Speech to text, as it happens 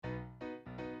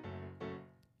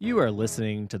You are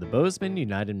listening to the Bozeman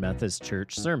United Methodist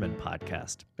Church Sermon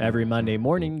Podcast. Every Monday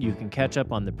morning, you can catch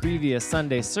up on the previous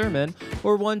Sunday sermon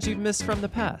or ones you've missed from the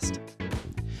past.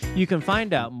 You can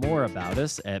find out more about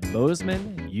us at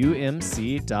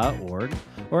bozemanumc.org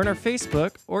or on our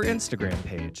Facebook or Instagram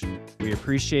page. We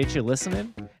appreciate you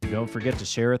listening, and don't forget to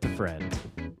share with a friend.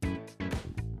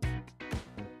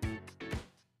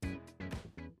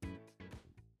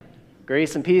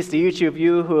 Grace and peace to each of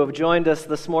you who have joined us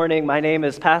this morning. My name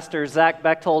is Pastor Zach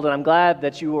Bechtold, and I'm glad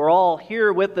that you are all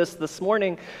here with us this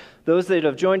morning. Those that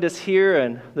have joined us here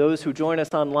and those who join us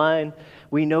online,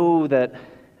 we know that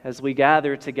as we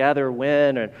gather together,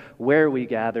 when and where we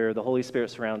gather, the Holy Spirit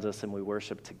surrounds us and we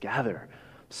worship together.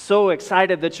 So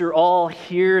excited that you're all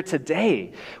here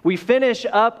today. We finish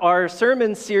up our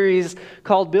sermon series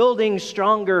called Building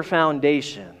Stronger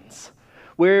Foundations,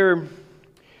 where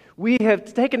we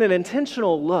have taken an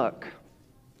intentional look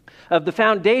of the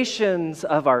foundations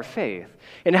of our faith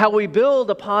and how we build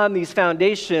upon these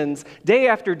foundations day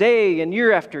after day and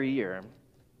year after year.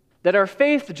 That our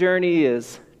faith journey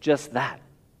is just that.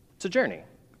 It's a journey.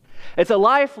 It's a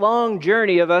lifelong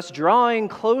journey of us drawing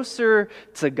closer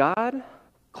to God,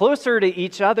 closer to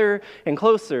each other, and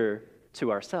closer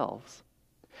to ourselves.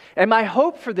 And my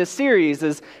hope for this series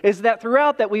is that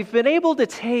throughout that we've been able to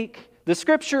take the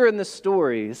scripture and the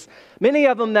stories, many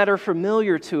of them that are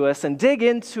familiar to us, and dig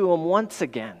into them once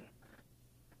again.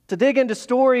 To dig into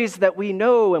stories that we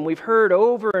know and we've heard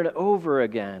over and over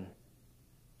again.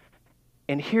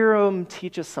 And hear them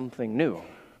teach us something new.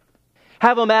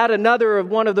 Have them add another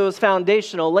of one of those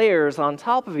foundational layers on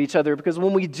top of each other, because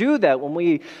when we do that, when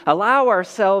we allow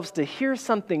ourselves to hear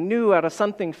something new out of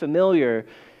something familiar,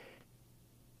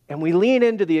 and we lean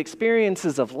into the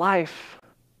experiences of life,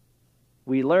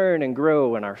 we learn and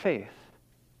grow in our faith.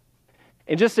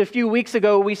 And just a few weeks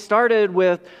ago, we started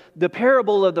with the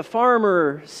parable of the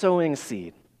farmer sowing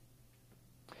seed.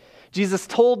 Jesus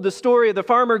told the story of the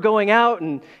farmer going out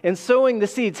and sowing the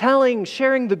seed,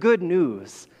 sharing the good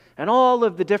news, and all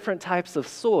of the different types of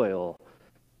soil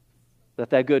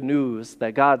that good news,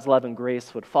 that God's love and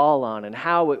grace would fall on, and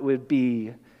how it would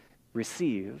be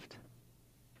received.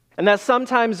 And that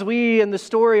sometimes we in the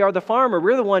story are the farmer.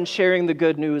 We're the ones sharing the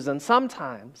good news. And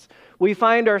sometimes we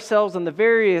find ourselves in the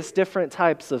various different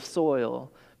types of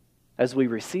soil as we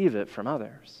receive it from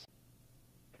others.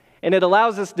 And it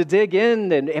allows us to dig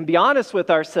in and be honest with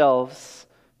ourselves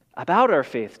about our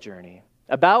faith journey,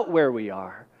 about where we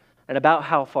are, and about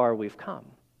how far we've come.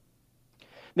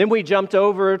 Then we jumped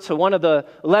over to one of the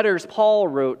letters Paul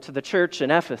wrote to the church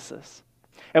in Ephesus.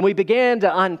 And we began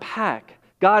to unpack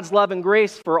God's love and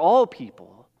grace for all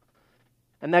people,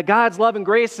 and that God's love and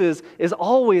grace is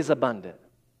always abundant,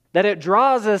 that it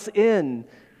draws us in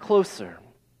closer,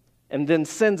 and then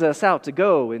sends us out to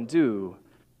go and do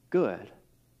good.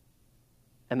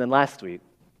 And then last week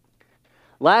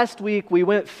we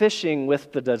went fishing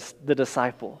with the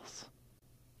disciples.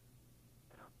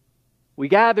 We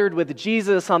gathered with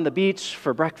Jesus on the beach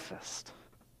for breakfast.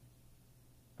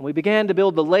 And we began to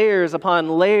build the layers upon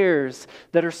layers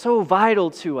that are so vital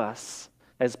to us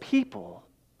as people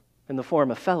in the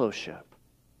form of fellowship.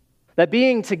 That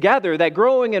being together, that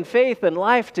growing in faith and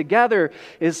life together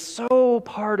is so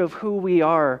part of who we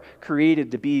are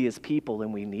created to be as people,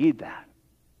 and we need that.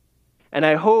 And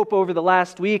I hope over the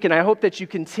last week, and I hope that you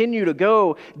continue to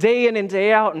go day in and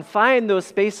day out and find those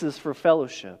spaces for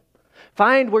fellowship.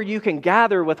 Find where you can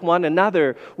gather with one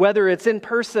another, whether it's in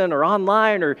person or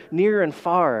online or near and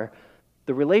far.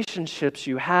 The relationships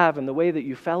you have and the way that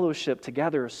you fellowship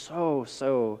together is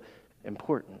so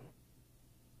important.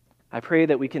 I pray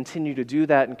that we continue to do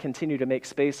that and continue to make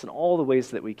space in all the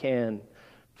ways that we can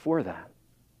for that.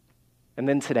 And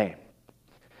then today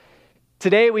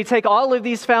we take all of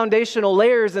these foundational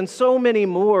layers and so many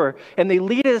more, and they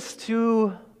lead us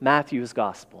to Matthew's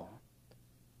gospel,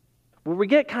 where we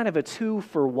get kind of a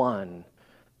 2-for-1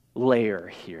 layer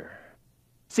here.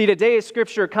 See, today's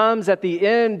scripture comes at the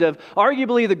end of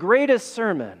arguably the greatest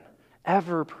sermon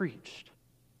ever preached,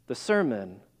 the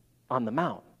Sermon on the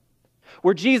Mount,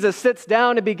 where Jesus sits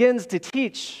down and begins to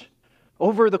teach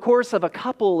over the course of a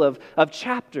couple of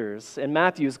chapters in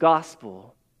Matthew's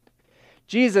gospel.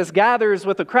 Jesus gathers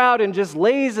with the crowd and just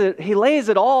lays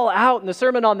it all out in the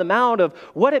Sermon on the Mount of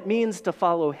what it means to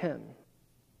follow him.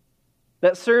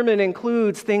 That sermon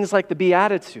includes things like the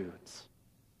Beatitudes,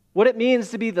 what it means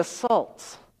to be the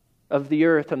salt of the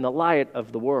earth and the light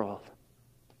of the world.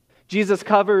 Jesus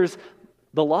covers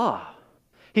the law.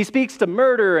 He speaks to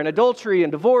murder and adultery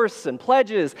and divorce and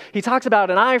pledges. He talks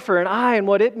about an eye for an eye and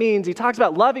what it means. He talks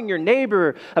about loving your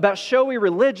neighbor, about showy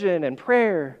religion and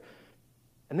prayer.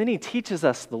 And then he teaches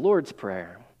us the Lord's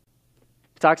Prayer.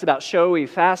 talks about showy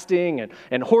fasting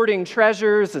and hoarding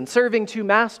treasures and serving two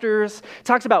masters. He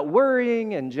talks about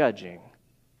worrying and judging.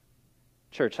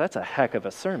 Church, that's a heck of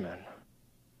a sermon.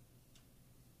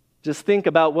 Just think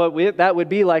about what that would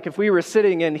be like if we were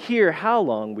sitting in here, how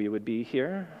long we would be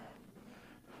here,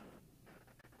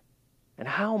 and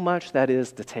how much that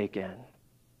is to take in.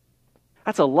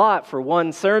 That's a lot for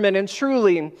one sermon, and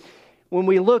truly, when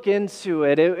we look into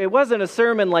it, it wasn't a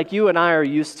sermon like you and I are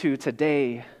used to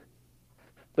today,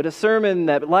 but a sermon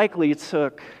that likely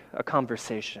took a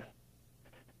conversation.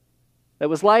 That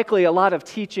was likely a lot of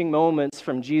teaching moments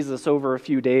from Jesus over a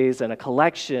few days and a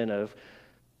collection of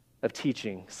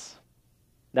teachings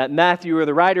that Matthew, or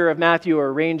the writer of Matthew,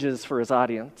 arranges for his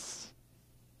audience.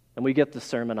 And we get the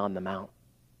Sermon on the Mount.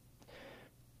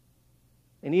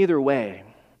 In either way,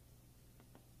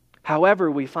 however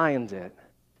we find it,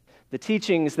 the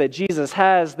teachings that Jesus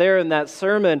has there in that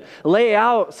sermon lay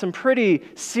out some pretty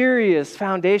serious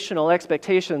foundational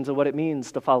expectations of what it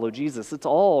means to follow Jesus. It's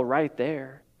all right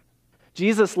there.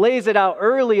 Jesus lays it out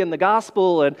early in the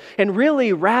gospel and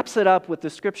really wraps it up with the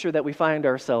scripture that we find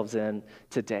ourselves in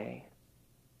today.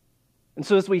 And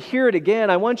so as we hear it again,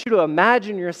 I want you to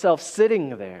imagine yourself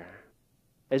sitting there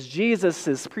as Jesus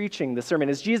is preaching the sermon,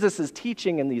 as Jesus is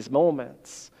teaching in these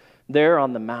moments there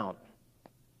on the Mount.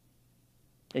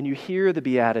 And you hear the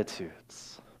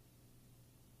Beatitudes.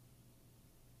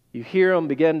 You hear them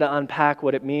begin to unpack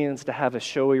what it means to have a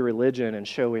showy religion and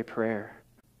showy prayer.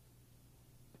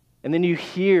 And then you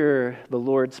hear the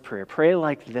Lord's Prayer. Pray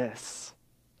like this.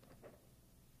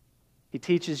 He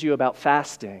teaches you about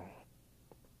fasting.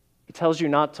 He tells you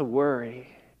not to worry.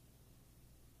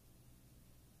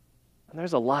 And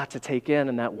there's a lot to take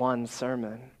in that one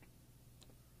sermon.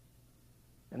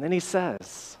 And then he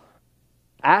says,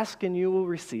 ask and you will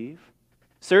receive.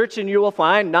 Search and you will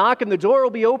find. Knock and the door will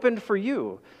be opened for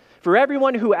you. For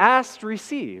everyone who asks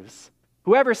receives.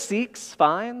 Whoever seeks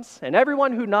finds. And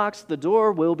everyone who knocks, the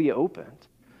door will be opened.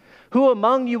 Who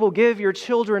among you will give your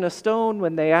children a stone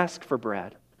when they ask for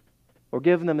bread? Or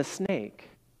give them a snake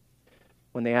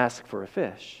when they ask for a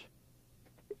fish?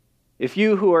 If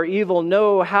you who are evil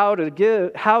know how to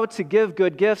give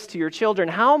good gifts to your children,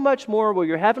 how much more will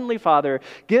your heavenly Father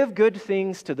give good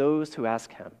things to those who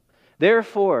ask him?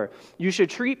 Therefore, you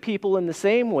should treat people in the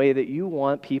same way that you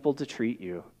want people to treat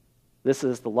you. This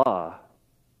is the law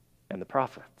and the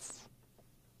prophets.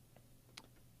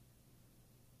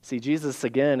 See, Jesus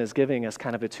again is giving us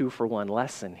kind of a 2-for-1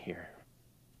 lesson here.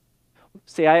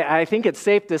 See, I think it's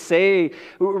safe to say,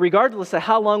 regardless of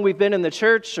how long we've been in the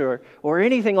church or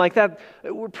anything like that,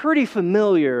 we're pretty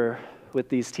familiar with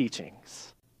these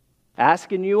teachings.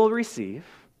 Ask and you will receive.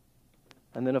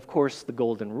 And then, of course, the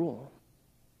golden rule.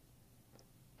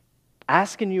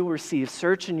 Ask and you will receive.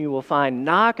 Search and you will find.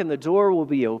 Knock and the door will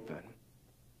be open.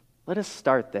 Let us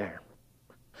start there.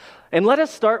 And let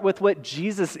us start with what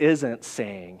Jesus isn't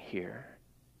saying here.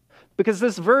 Because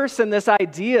this verse and this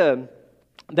idea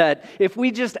that if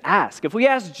we just ask, if we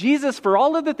ask Jesus for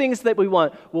all of the things that we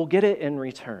want, we'll get it in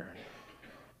return.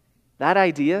 That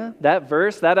idea, that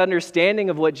verse, that understanding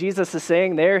of what Jesus is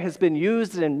saying there has been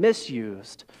used and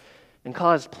misused and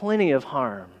caused plenty of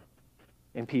harm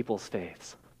in people's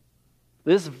faiths.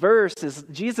 This verse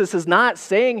Jesus is not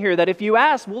saying here that if you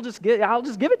ask, I'll just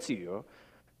give it to you.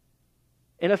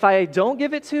 And if I don't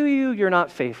give it to you, you're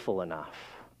not faithful enough.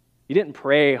 You didn't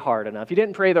pray hard enough. You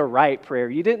didn't pray the right prayer.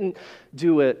 You didn't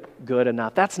do it good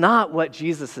enough. That's not what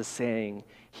Jesus is saying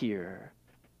here.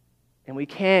 And we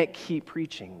can't keep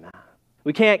preaching that.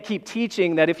 We can't keep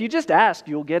teaching that if you just ask,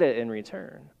 you'll get it in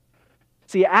return.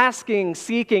 See, asking,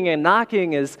 seeking, and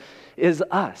knocking is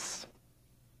us.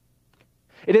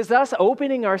 It is us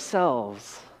opening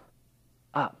ourselves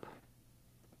up,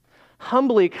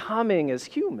 humbly coming as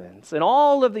humans and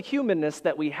all of the humanness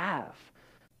that we have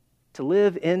to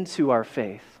live into our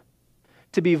faith,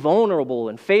 to be vulnerable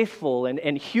and faithful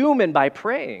and human by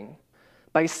praying,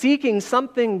 by seeking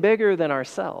something bigger than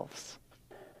ourselves.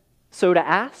 So to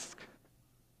ask,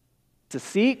 to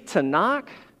seek, to knock,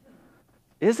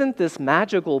 isn't this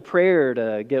magical prayer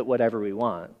to get whatever we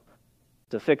want,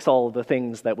 to fix all of the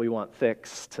things that we want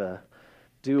fixed, to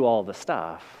do all the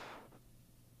stuff.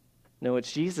 No,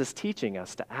 it's Jesus teaching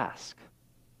us to ask,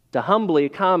 to humbly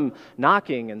come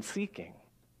knocking and seeking,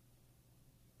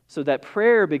 so that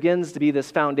prayer begins to be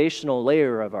this foundational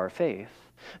layer of our faith.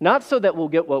 Not so that we'll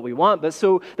get what we want, but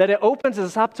so that it opens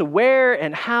us up to where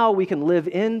and how we can live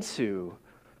into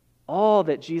all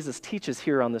that Jesus teaches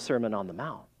here on the Sermon on the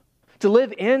Mount. To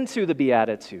live into the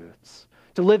Beatitudes,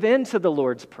 to live into the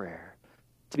Lord's Prayer,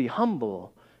 to be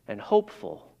humble and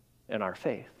hopeful in our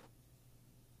faith.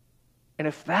 And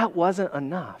if that wasn't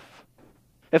enough,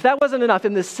 If that wasn't enough,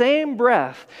 in the same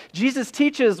breath, Jesus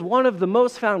teaches one of the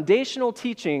most foundational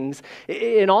teachings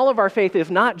in all of our faith,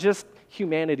 if not just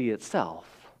humanity itself.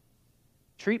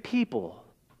 Treat people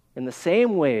in the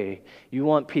same way you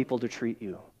want people to treat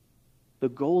you. The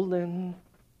golden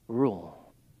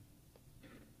rule.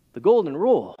 The golden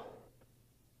rule.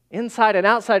 Inside and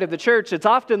outside of the church, it's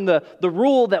often the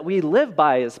rule that we live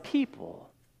by as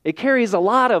people. It carries a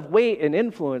lot of weight and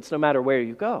influence no matter where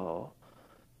you go.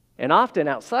 And often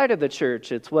outside of the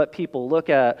church, it's what people look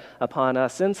at upon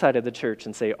us inside of the church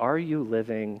and say, are you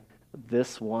living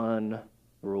this one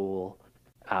rule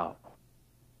out?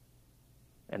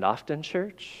 And often,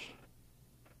 church,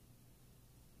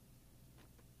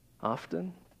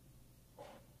 often,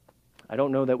 I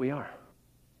don't know that we are.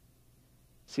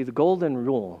 See, the golden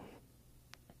rule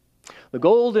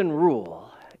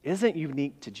isn't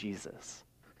unique to Jesus.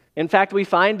 In fact, we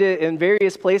find it in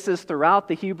various places throughout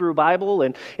the Hebrew Bible,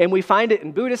 and we find it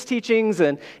in Buddhist teachings,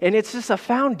 and it's just a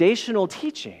foundational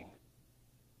teaching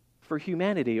for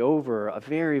humanity over a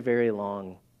very, very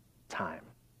long time.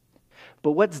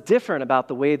 But what's different about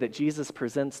the way that Jesus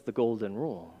presents the golden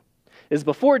rule is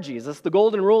before Jesus, the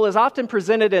golden rule is often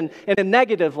presented in a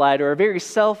negative light or a very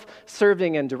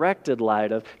self-serving and directed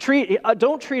light of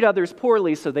don't treat others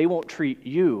poorly so they won't treat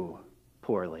you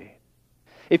poorly.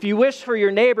 If you wish for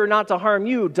your neighbor not to harm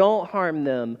you, don't harm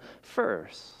them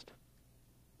first.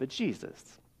 But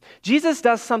Jesus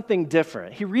does something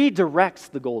different. He redirects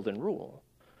the golden rule.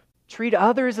 Treat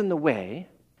others in the way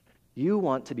you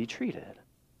want to be treated.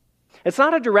 It's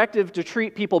not a directive to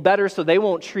treat people better so they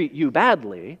won't treat you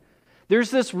badly.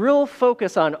 There's this real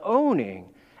focus on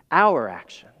owning our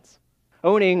actions,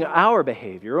 owning our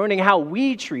behavior, owning how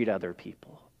we treat other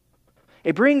people.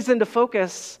 It brings into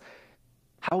focus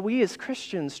how we as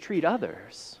Christians treat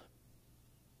others.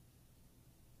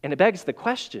 And it begs the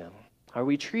question, are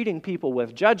we treating people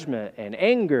with judgment and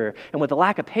anger and with a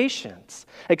lack of patience,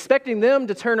 expecting them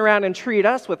to turn around and treat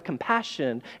us with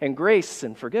compassion and grace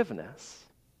and forgiveness?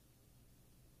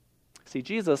 See,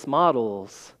 Jesus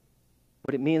models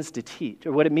what it means to teach,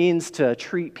 or what it means to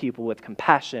treat people with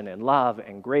compassion and love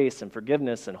and grace and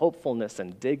forgiveness and hopefulness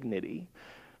and dignity.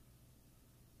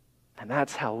 And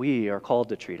that's how we are called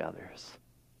to treat others.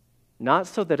 Not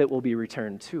so that it will be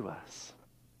returned to us,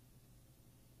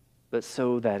 but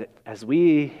so that as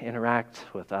we interact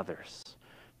with others,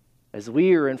 as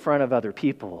we are in front of other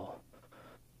people,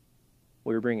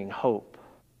 we're bringing hope,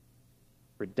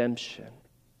 redemption,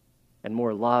 and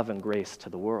more love and grace to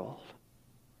the world.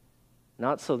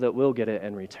 Not so that we'll get it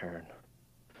in return,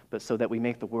 but so that we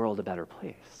make the world a better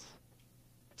place.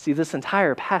 See, this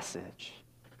entire passage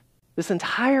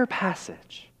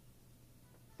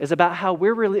is about how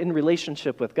we're in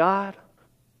relationship with God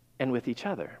and with each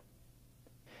other.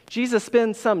 Jesus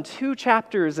spends some 2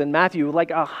 chapters in Matthew, like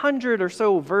 100 or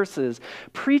so verses,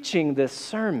 preaching this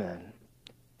sermon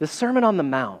on the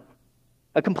Mount,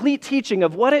 a complete teaching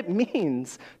of what it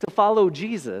means to follow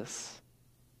Jesus.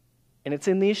 And it's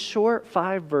in these short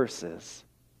 5 verses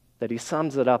that he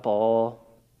sums it up all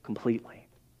completely.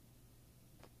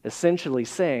 Essentially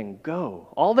saying, go,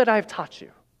 all that I've taught you,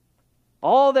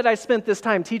 all that I spent this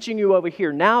time teaching you over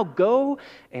here, now go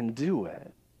and do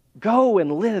it. Go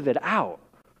and live it out.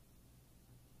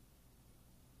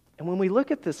 And when we look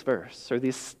at this verse, or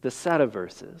this set of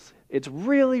verses, it's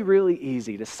really, really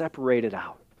easy to separate it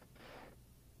out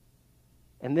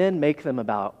and then make them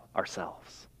about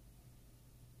ourselves.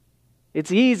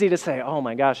 It's easy to say, oh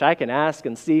my gosh, I can ask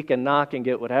and seek and knock and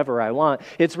get whatever I want.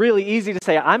 It's really easy to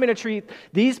say, I'm going to treat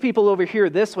these people over here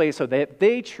this way so that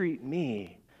they treat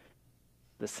me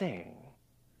the same.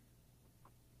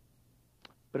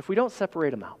 But if we don't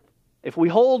separate them out, if we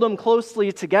hold them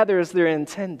closely together as they're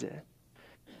intended,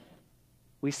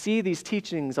 we see these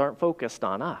teachings aren't focused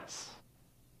on us,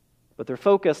 but they're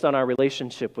focused on our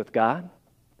relationship with God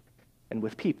and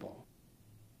with people.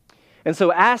 And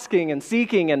so asking and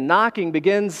seeking and knocking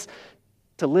begins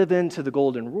to live into the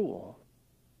golden rule.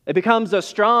 It becomes a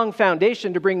strong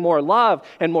foundation to bring more love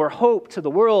and more hope to the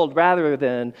world rather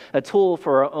than a tool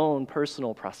for our own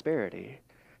personal prosperity.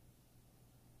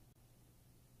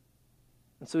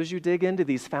 And so as you dig into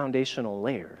these foundational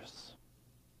layers,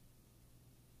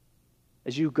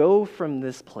 as you go from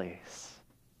this place,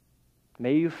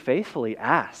 may you faithfully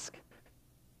ask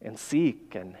and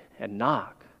seek and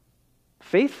knock.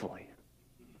 Faithfully.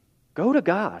 Go to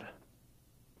God.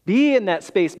 Be in that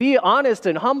space. Be honest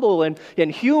and humble and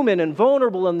human and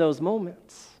vulnerable in those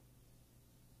moments.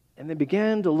 And then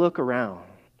begin to look around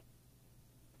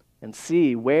and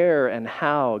see where and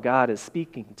how God is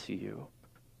speaking to you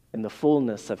in the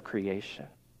fullness of creation.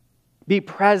 Be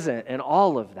present in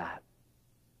all of that.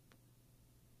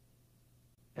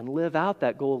 and live out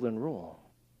that golden rule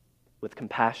with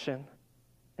compassion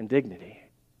and dignity.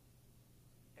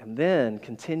 And then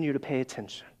continue to pay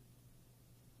attention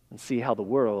and see how the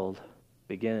world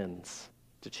begins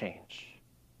to change.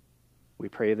 We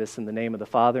pray this in the name of the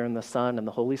Father, and the Son, and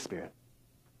the Holy Spirit.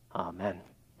 Amen.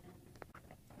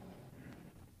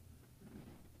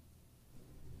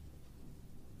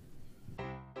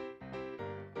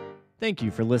 Thank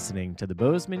you for listening to the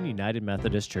Bozeman United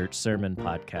Methodist Church Sermon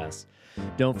Podcast.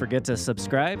 Don't forget to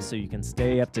subscribe so you can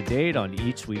stay up to date on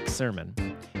each week's sermon.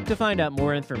 To find out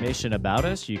more information about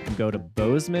us, you can go to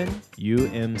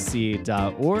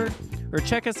bozemanumc.org or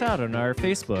check us out on our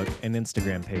Facebook and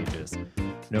Instagram pages.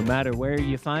 No matter where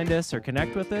you find us or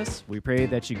connect with us, we pray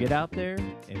that you get out there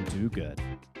and do good.